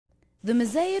The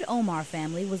Mzaid Omar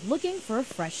family was looking for a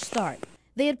fresh start.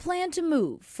 They had planned to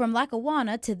move from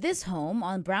Lackawanna to this home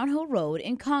on Brown Hill Road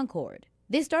in Concord.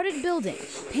 They started building,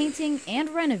 painting,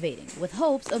 and renovating with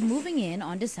hopes of moving in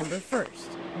on December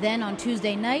 1st. Then on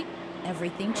Tuesday night,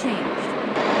 everything changed.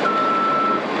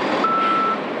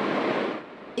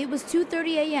 It was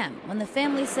 2:30 a.m. when the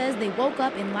family says they woke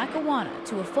up in Lackawanna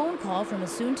to a phone call from a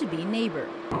soon-to-be neighbor.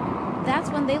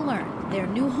 That's when they learned their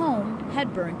new home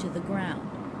had burned to the ground.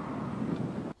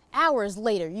 Hours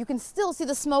later, you can still see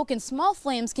the smoke and small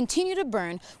flames continue to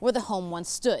burn where the home once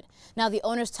stood. Now the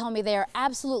owners tell me they are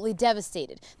absolutely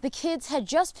devastated. The kids had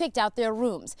just picked out their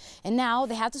rooms, and now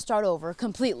they have to start over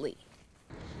completely.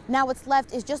 Now what's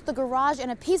left is just the garage and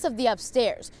a piece of the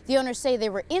upstairs. The owners say they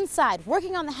were inside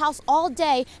working on the house all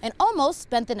day and almost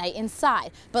spent the night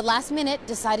inside, but last minute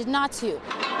decided not to.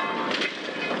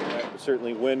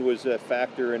 Certainly wind was a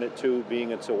factor in it too,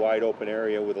 being it's a wide open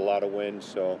area with a lot of wind,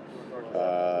 so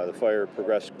the fire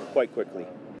progressed quite quickly.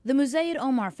 The Mzaid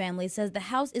Omar family says the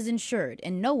house is insured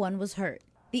and no one was hurt.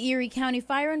 The Erie County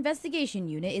Fire Investigation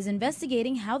Unit is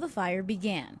investigating how the fire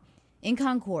began. In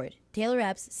Concord, Taylor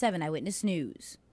Epps, 7 Eyewitness News.